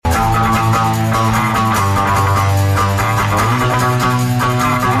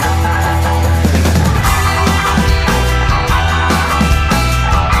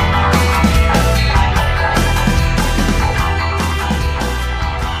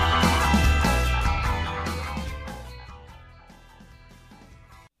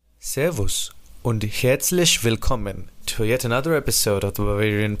Servus und herzlich willkommen to yet another episode of the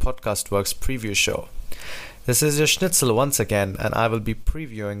Bavarian Podcast Works preview show. This is your Schnitzel once again, and I will be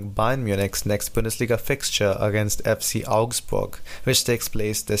previewing Bayern Munich's next Bundesliga fixture against FC Augsburg, which takes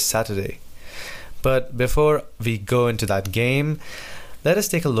place this Saturday. But before we go into that game, let us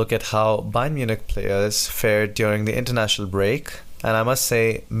take a look at how Bayern Munich players fared during the international break, and I must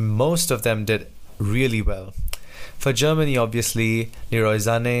say most of them did really well. For Germany, obviously, Leroy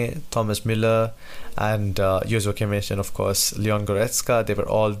Sané, Thomas Müller, and Joshua Kimmich, and of course Leon Goretzka, they were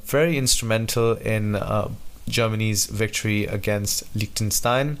all very instrumental in Germany's victory against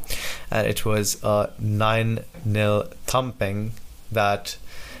Liechtenstein, and it was a 9-0 thumping that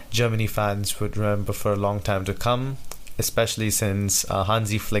Germany fans would remember for a long time to come, especially since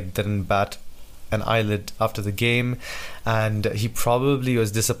Hansi Flick didn't bat an eyelid after the game, and he probably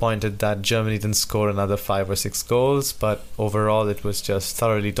was disappointed that Germany didn't score another 5 or 6 goals, but overall it was just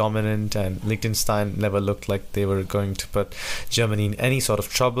thoroughly dominant, and Liechtenstein never looked like they were going to put Germany in any sort of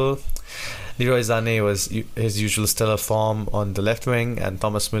trouble. Leroy Sané was his usual stellar form on the left wing, and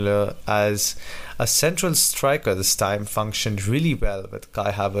Thomas Müller as a central striker this time functioned really well with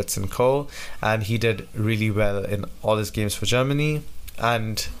Kai Havertz and co, and he did really well in all his games for Germany.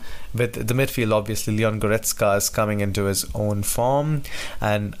 And with the midfield, obviously, Leon Goretzka is coming into his own form,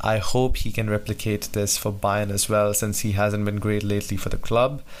 and I hope he can replicate this for Bayern as well, since he hasn't been great lately for the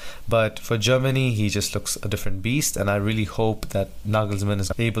club. But for Germany, he just looks a different beast, and I really hope that Nagelsmann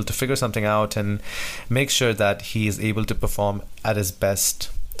is able to figure something out and make sure that he is able to perform at his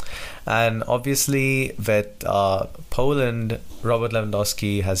best. And obviously with Poland, Robert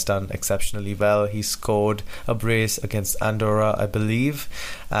Lewandowski has done exceptionally well. He scored a brace against Andorra, I believe,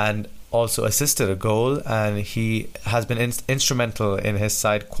 and also assisted a goal, and he has been instrumental in his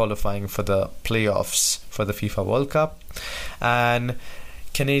side qualifying for the playoffs for the FIFA World Cup. And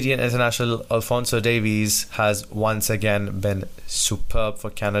Canadian international Alphonso Davies has once again been superb for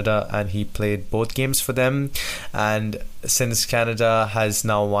Canada, and he played both games for them. And since Canada has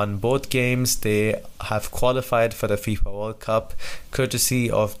now won both games, they have qualified for the FIFA World Cup, courtesy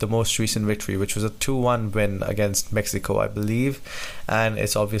of the most recent victory, which was a 2-1 win against Mexico, I believe. And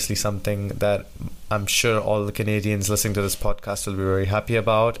it's obviously something that I'm sure all the Canadians listening to this podcast will be very happy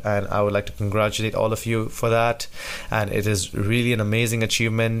about, and I would like to congratulate all of you for that. And it is really an amazing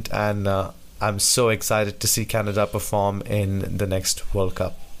achievement, and I'm so excited to see Canada perform in the next World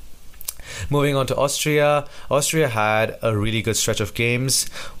Cup. Moving on to Austria. Austria had a really good stretch of games,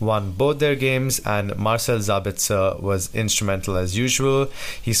 won both their games, and Marcel Sabitzer was instrumental as usual.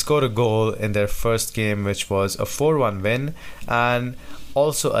 He scored a goal in their first game, which was a 4-1 win, and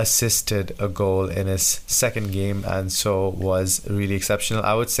also assisted a goal in his second game, and so was really exceptional.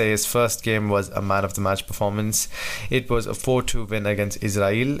 I would say his first game was a man of the match performance. It was a 4-2 win against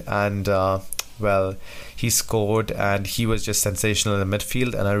Israel, and he scored, and he was just sensational in the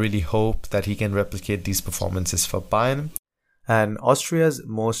midfield, and I really hope that he can replicate these performances for Bayern. And Austria's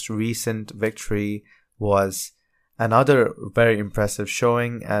most recent victory was another very impressive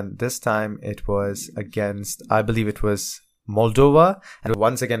showing, and this time it was against, I believe it was Moldova, and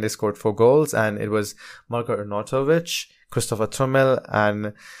once again they scored 4 goals, and it was Marko Arnautovic, Christopher Trommel,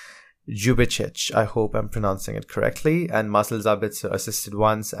 and Jubicic, I hope I'm pronouncing it correctly, and Marcel Sabitzer assisted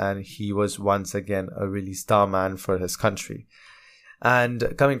once, and he was once again a really star man for his country.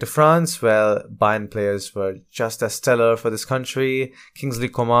 And coming to France, Bayern players were just as stellar for this country. Kingsley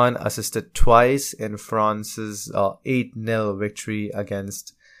Coman assisted twice in France's 8-0 victory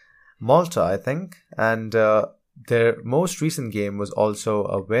against Malta, I think, and their most recent game was also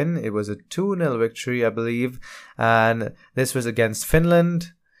a win. It was a 2-0 victory, I believe, and this was against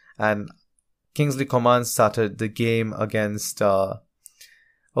Finland. And Kingsley Coman started the game against, France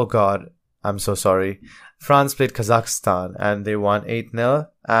played Kazakhstan, and they won 8-0.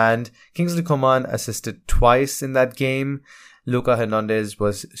 And Kingsley Coman assisted twice in that game. Luka Hernandez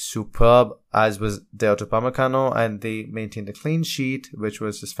was superb, as was Deoto Upamecano, and they maintained a clean sheet, which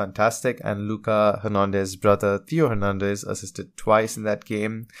was just fantastic. And Luka Hernandez's brother, Theo Hernandez, assisted twice in that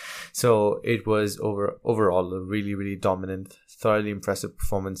game. So it was overall a really, really dominant, thoroughly impressive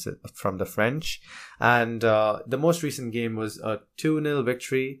performance from the French. And the most recent game was a 2-0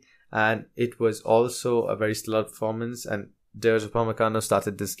 victory, and it was also a very stellar performance, and Deoto Upamecano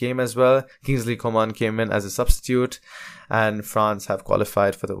started this game as well. Kingsley Coman came in as a substitute, and France have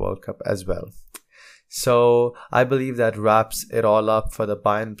qualified for the World Cup as well. So I believe that wraps it all up for the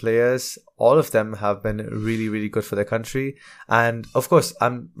Bayern players. All of them have been really, really good for their country. And of course,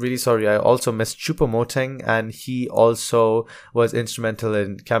 I'm really sorry. I also missed Choupo-Moting, and he also was instrumental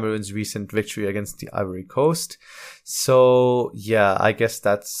in Cameroon's recent victory against the Ivory Coast. So yeah, I guess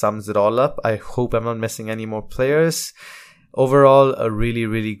that sums it all up. I hope I'm not missing any more players. Overall, a really,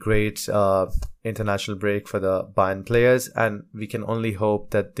 really great international break for the Bayern players, and we can only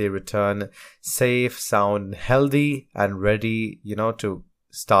hope that they return safe, sound, healthy, and ready, to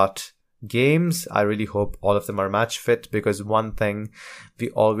start games. I really hope all of them are match fit, because one thing we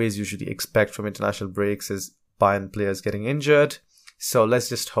always usually expect from international breaks is Bayern players getting injured. So let's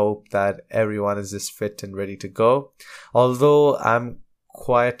just hope that everyone is just fit and ready to go. Although I'm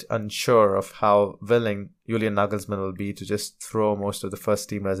quite unsure of how willing Julian Nagelsmann will be to just throw most of the first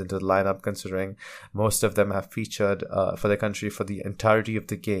teamers into the lineup, considering most of them have featured for their country for the entirety of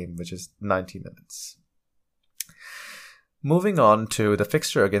the game, which is 90 minutes. Moving on to the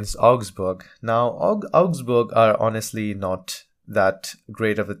fixture against Augsburg. Now, Augsburg are honestly not that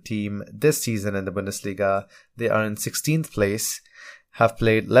great of a team this season in the Bundesliga. They are in 16th place, have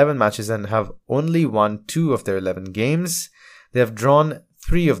played 11 matches and have only won 2 of their 11 games. They have drawn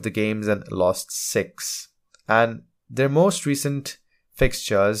 3 of the games and lost 6. And their most recent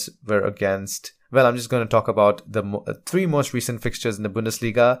fixtures were against... Well, I'm just going to talk about the 3 most recent fixtures in the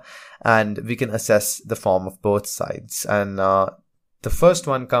Bundesliga, and we can assess the form of both sides. And the first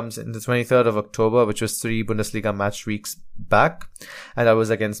one comes in the 23rd of October, which was 3 Bundesliga match weeks back. And that was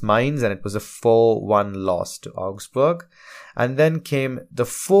against Mainz, and it was a 4-1 loss to Augsburg. And then came the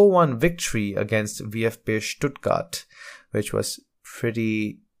 4-1 victory against VfB Stuttgart, which was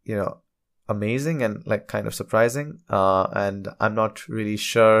pretty, amazing and kind of surprising. And I'm not really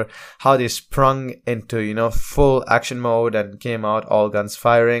sure how they sprung into, full action mode and came out all guns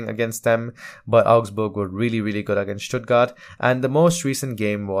firing against them. But Augsburg were really, really good against Stuttgart. And the most recent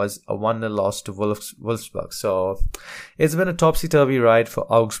game was a 1-0 loss to Wolfsburg. So it's been a topsy-turvy ride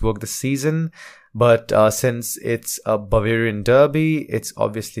for Augsburg this season. But since it's a Bavarian derby, it's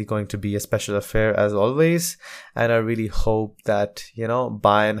obviously going to be a special affair as always. And I really hope that,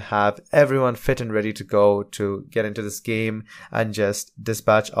 Bayern have everyone fit and ready to go to get into this game and just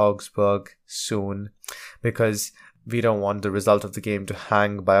dispatch Augsburg soon, because we don't want the result of the game to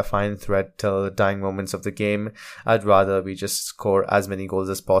hang by a fine thread till the dying moments of the game. I'd rather we just score as many goals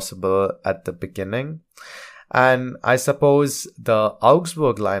as possible at the beginning. And I suppose the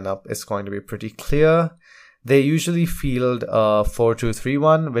Augsburg lineup is going to be pretty clear. They usually field a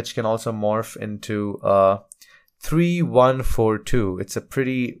 4-2-3-1, which can also morph into a 3-1-4-2. It's a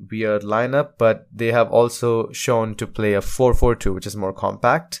pretty weird lineup, but they have also shown to play a 4-4-2, which is more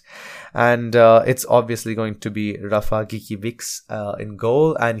compact. And it's obviously going to be Rafa Gikiewicz in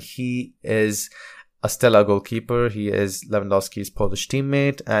goal, and he is a stellar goalkeeper. He is Lewandowski's Polish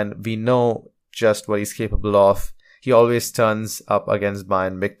teammate, and we know just what he's capable of. He always turns up against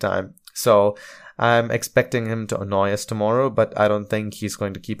Bayern big time. So I'm expecting him to annoy us tomorrow, but I don't think he's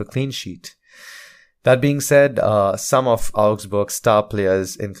going to keep a clean sheet. That being said, some of Augsburg's star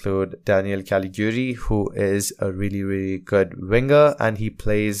players include Daniel Caligiuri, who is a really, really good winger, and he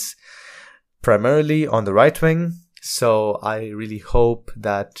plays primarily on the right wing. So I really hope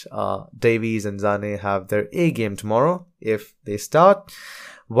that Davies and Zane have their A game tomorrow if they start,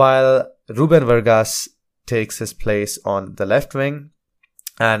 while Ruben Vargas takes his place on the left wing.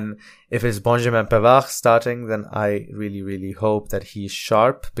 And if it's Benjamin Pavard starting, then I really, really hope that he's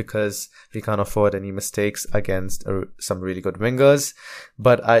sharp, because we can't afford any mistakes against some really good wingers.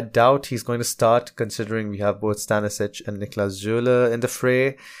 But I doubt he's going to start, considering we have both Stanisic and Niklas Süle in the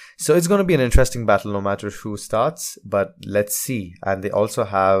fray. So it's going to be an interesting battle no matter who starts, but let's see. And they also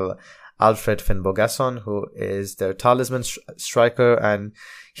have Alfred Finnbogason, who is their talisman striker, and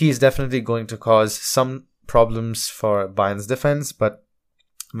he's definitely going to cause some problems for Bayern's defense, but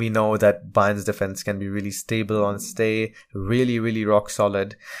we know that Bayern's defense can be really stable and stay really, really rock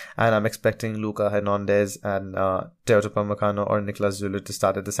solid. And I'm expecting Luca Hernandez and Teodo Upamecano or Niklas Süle to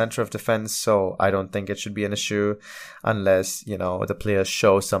start at the center of defense. So I don't think it should be an issue unless, the players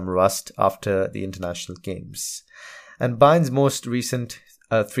show some rust after the international games. And Bayern's most recent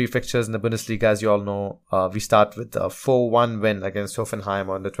 3 fixtures in the Bundesliga, as you all know, we start with a 4-1 win against Hoffenheim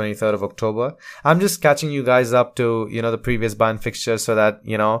on the 23rd of October. I'm just catching you guys up to, the previous Bayern fixtures so that,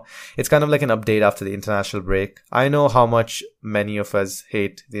 it's kind of like an update after the international break. I know how much many of us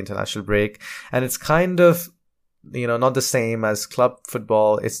hate the international break, and it's kind of, not the same as club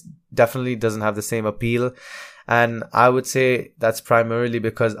football. It definitely doesn't have the same appeal. And I would say that's primarily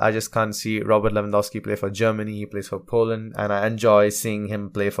because I just can't see Robert Lewandowski play for Germany. He plays for Poland, and I enjoy seeing him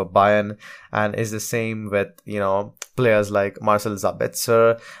play for Bayern. And it's the same with, players like Marcel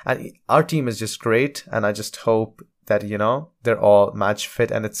Sabitzer. And our team is just great. And I just hope that, they're all match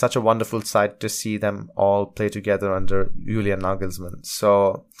fit. And it's such a wonderful sight to see them all play together under Julian Nagelsmann.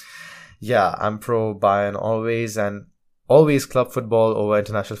 So, yeah, I'm pro Bayern always, and always club football over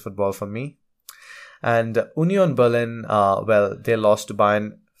international football for me. And Union Berlin, they lost to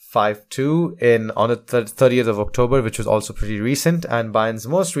Bayern 5-2 on the 30th of October, which was also pretty recent. And Bayern's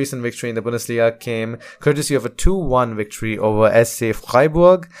most recent victory in the Bundesliga came courtesy of a 2-1 victory over SC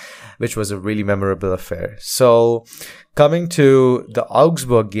Freiburg, which was a really memorable affair. So, coming to the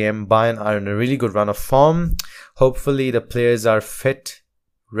Augsburg game, Bayern are in a really good run of form. Hopefully, the players are fit,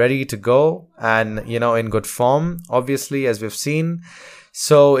 ready to go, and, in good form, obviously, as we've seen.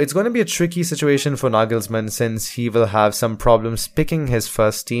 So it's going to be a tricky situation for Nagelsmann since he will have some problems picking his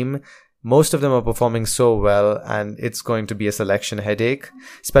first team. Most of them are performing so well, and it's going to be a selection headache,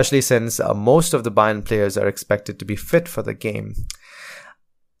 especially since most of the Bayern players are expected to be fit for the game.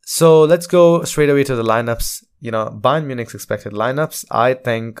 So let's go straight away to the lineups. Bayern Munich's expected lineups. I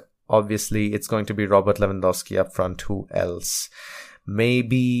think, obviously, it's going to be Robert Lewandowski up front. Who else?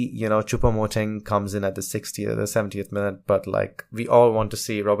 Maybe, Choupo-Moting comes in at the 60th or the 70th minute, but we all want to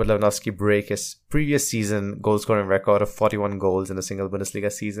see Robert Lewandowski break his previous season goal scoring record of 41 goals in a single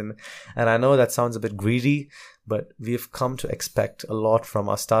Bundesliga season. And I know that sounds a bit greedy, but we've come to expect a lot from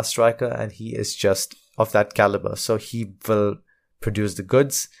our star striker, and he is just of that caliber. So he will produce the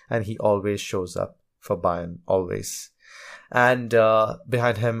goods, and he always shows up for Bayern, always. And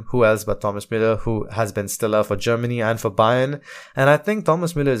behind him, who else but Thomas Müller, who has been stellar for Germany and for Bayern. And I think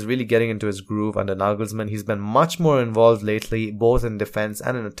Thomas Müller is really getting into his groove under Nagelsmann. He's been much more involved lately, both in defense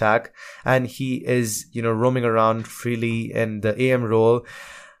and in attack. And he is, roaming around freely in the AM role.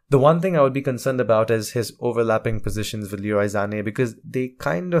 The one thing I would be concerned about is his overlapping positions with Leroy Sané, because they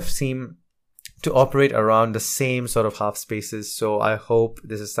kind of seem to operate around the same sort of half spaces. So I hope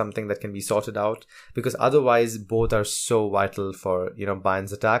this is something that can be sorted out, because otherwise both are so vital for,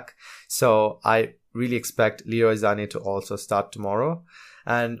 Bayern's attack. So I really expect Leroy Sané to also start tomorrow.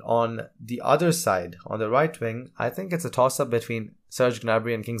 And on the other side, on the right wing, I think it's a toss-up between Serge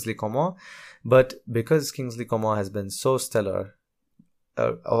Gnabry and Kingsley Coman. But because Kingsley Coman has been so stellar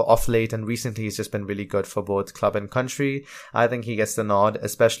off late, and recently he's just been really good for both club and country, I think he gets the nod,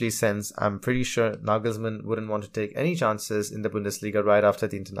 especially since I'm pretty sure Nagelsmann wouldn't want to take any chances in the Bundesliga right after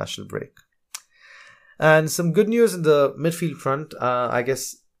the international break. And some good news in the midfield front. I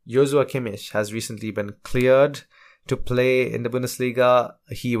guess Joshua Kimmich has recently been cleared to play in the Bundesliga.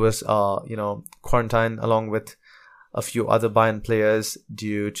 He was, quarantined along with a few other Bayern players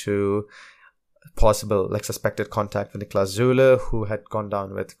due to possible suspected contact with Niklas Süle, who had gone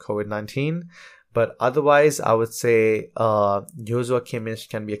down with COVID-19. But otherwise, I would say Joshua Kimmich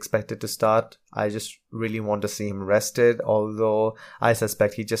can be expected to start. I just really want to see him rested, although I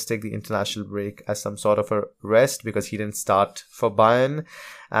suspect he just take the international break as some sort of a rest because he didn't start for Bayern,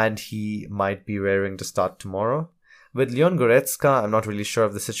 and he might be raring to start tomorrow. With Leon Goretzka, I'm not really sure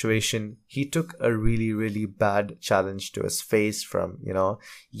of the situation. He took a really, really bad challenge to his face from,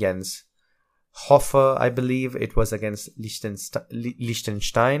 Jens Hofer, I believe it was against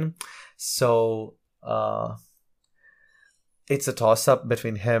Liechtenstein. So it's a toss-up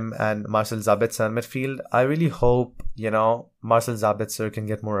between him and Marcel Sabitzer in midfield. I really hope, Marcel Sabitzer can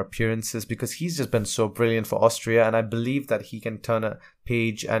get more appearances, because he's just been so brilliant for Austria, and I believe that he can turn a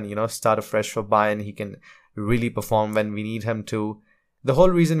page and, start afresh for Bayern. He can really perform when we need him to. The whole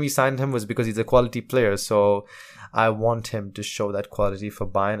reason we signed him was because he's a quality player, so I want him to show that quality for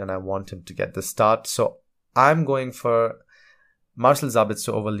Bayern, and I want him to get the start. So I'm going for Marcel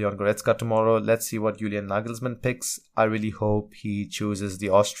Sabitzer over Leon Goretzka tomorrow. Let's see what Julian Nagelsmann picks. I really hope he chooses the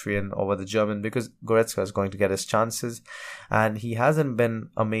Austrian over the German, because Goretzka is going to get his chances, and he hasn't been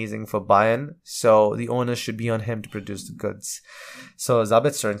amazing for Bayern, so the onus should be on him to produce the goods. So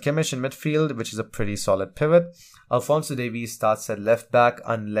Sabitzer and Kimmich in midfield, which is a pretty solid pivot. Alphonso Davies starts at left back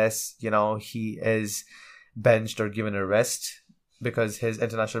unless, he is benched or given a rest, because his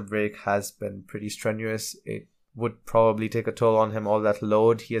international break has been pretty strenuous. It would probably take a toll on him, all that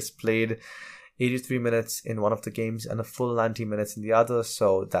load. He has played 83 minutes in one of the games and a full 90 minutes in the other,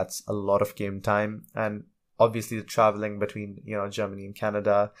 so that's a lot of game time. And obviously the traveling between, Germany and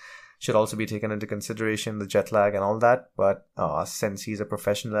Canada should also be taken into consideration, the jet lag and all that. But since he's a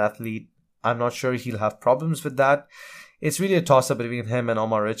professional athlete, I'm not sure he'll have problems with that. It's really a toss-up between him and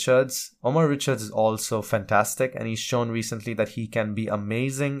Omar Richards. Omar Richards is also fantastic, and he's shown recently that he can be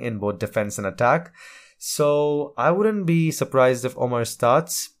amazing in both defense and attack. So I wouldn't be surprised if Omar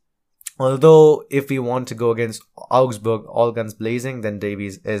starts. Although, if we want to go against Augsburg, all guns blazing, then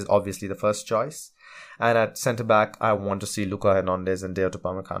Davies is obviously the first choice. And at centre-back, I want to see Luca Hernandez and Deo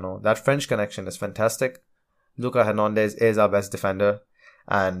Upamecano. That French connection is fantastic. Luca Hernandez is our best defender.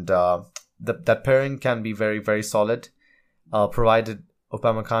 And that pairing can be very, very solid, provided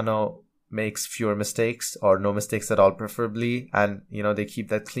Upamecano makes fewer mistakes or no mistakes at all, preferably. And, they keep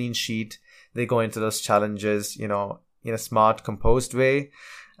that clean sheet. They go into those challenges, in a smart, composed way.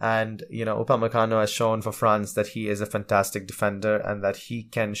 And, Upamecano has shown for France that he is a fantastic defender and that he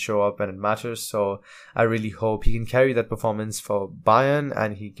can show up when it matters. So I really hope he can carry that performance for Bayern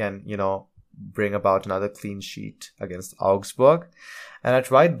and he can, bring about another clean sheet against Augsburg. And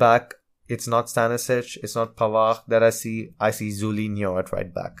at right back, it's not Stanisic, it's not Pavard that I see Zulinho at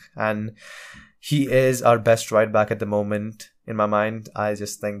right back. And he is our best right back at the moment. In my mind, I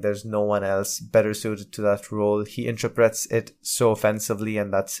just think there's no one else better suited to that role. He interprets it so offensively,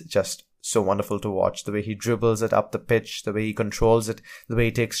 and that's just so wonderful to watch. The way he dribbles it up the pitch, the way he controls it, the way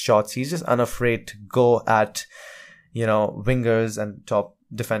he takes shots. He's just unafraid to go at, wingers and top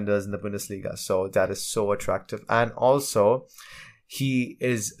defenders in the Bundesliga. So that is so attractive. And also, he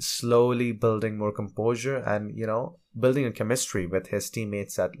is slowly building more composure and, building a chemistry with his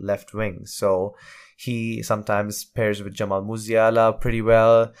teammates at left wing. So he sometimes pairs with Jamal Musiala pretty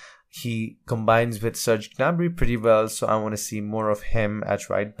well. He combines with Serge Gnabry pretty well. So I want to see more of him at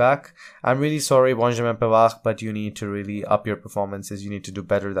right back. I'm really sorry, Benjamin Pavard, but you need to really up your performances. You need to do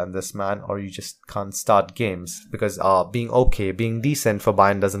better than this man, or you just can't start games, because being decent for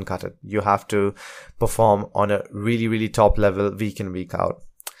Bayern doesn't cut it. You have to perform on a really, really top level week in, week out.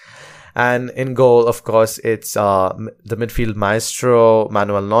 And in goal, of course, it's the midfield maestro,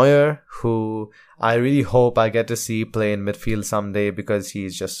 Manuel Neuer, who I really hope I get to see play in midfield someday because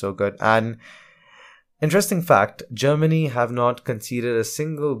he's just so good. And interesting fact, Germany have not conceded a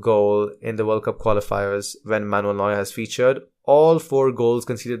single goal in the World Cup qualifiers when Manuel Neuer has featured. All 4 goals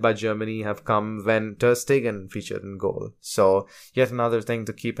conceded by Germany have come when Ter Stegen featured in goal. So yet another thing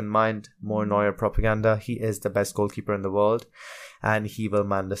to keep in mind, more Neuer propaganda. He is the best goalkeeper in the world, and he will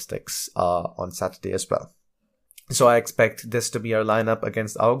man the sticks on Saturday as well. So I expect this to be our lineup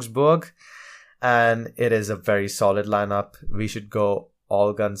against Augsburg, and it is a very solid lineup. We should go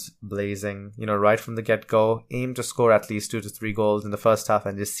all guns blazing, right from the get-go. Aim to score at least 2 to 3 goals in the first half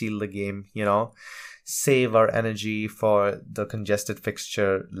and just seal the game, Save our energy for the congested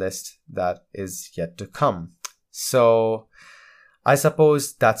fixture list that is yet to come. So I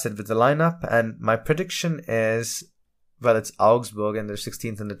suppose that's it with the lineup. And my prediction is, well, it's Augsburg and they're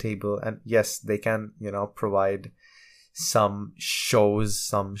 16th in the table. And yes, they can, provide some shows,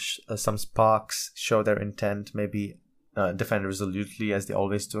 some sparks, show their intent, maybe defend resolutely as they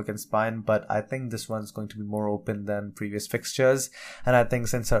always do against Bayern. But I think this one's going to be more open than previous fixtures. And I think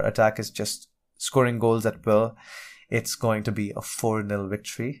since our attack is just scoring goals at will, it's going to be a 4-0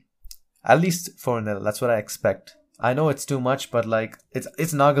 victory. At least 4-0. That's what I expect. I know it's too much, but it's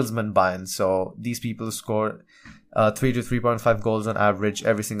Nagelsmann Bayern. So these people score 3 to 3.5 goals on average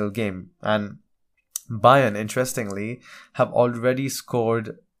every single game. And Bayern, interestingly, have already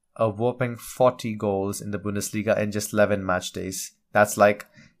scored a whopping 40 goals in the Bundesliga in just 11 match days. That's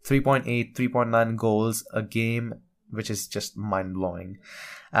 3.8, 3.9 goals a game, which is just mind-blowing.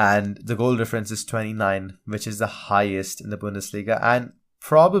 And the goal difference is 29, which is the highest in the Bundesliga and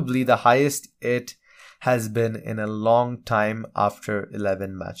probably the highest it has been in a long time after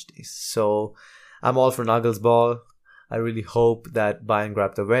 11 match days. So I'm all for Nagelsmann. I really hope that Bayern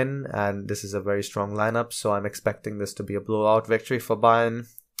grab the win, and this is a very strong lineup, so I'm expecting this to be a blowout victory for Bayern.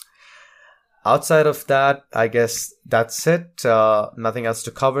 Outside of that, I guess that's it. Nothing else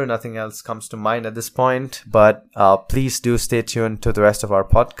to cover. Nothing else comes to mind at this point. But please do stay tuned to the rest of our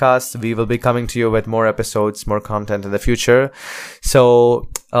podcast. We will be coming to you with more episodes, more content in the future. So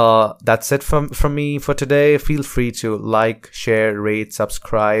that's it from me for today. Feel free to like, share, rate,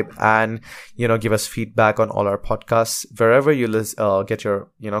 subscribe, and give us feedback on all our podcasts wherever you get your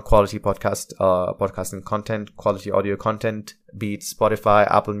quality podcasting content, quality audio content. Be it Spotify,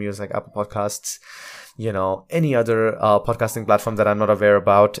 Apple Music, Apple Podcasts, any other podcasting platform that I'm not aware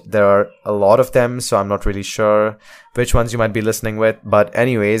about. There are a lot of them, so I'm not really sure which ones you might be listening with. But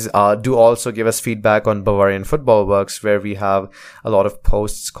anyways, do also give us feedback on Bavarian Football Works, where we have a lot of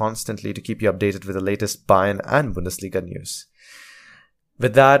posts constantly to keep you updated with the latest Bayern and Bundesliga news.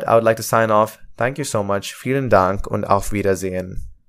 With that, I would like to sign off. Thank you so much. Vielen Dank und auf Wiedersehen.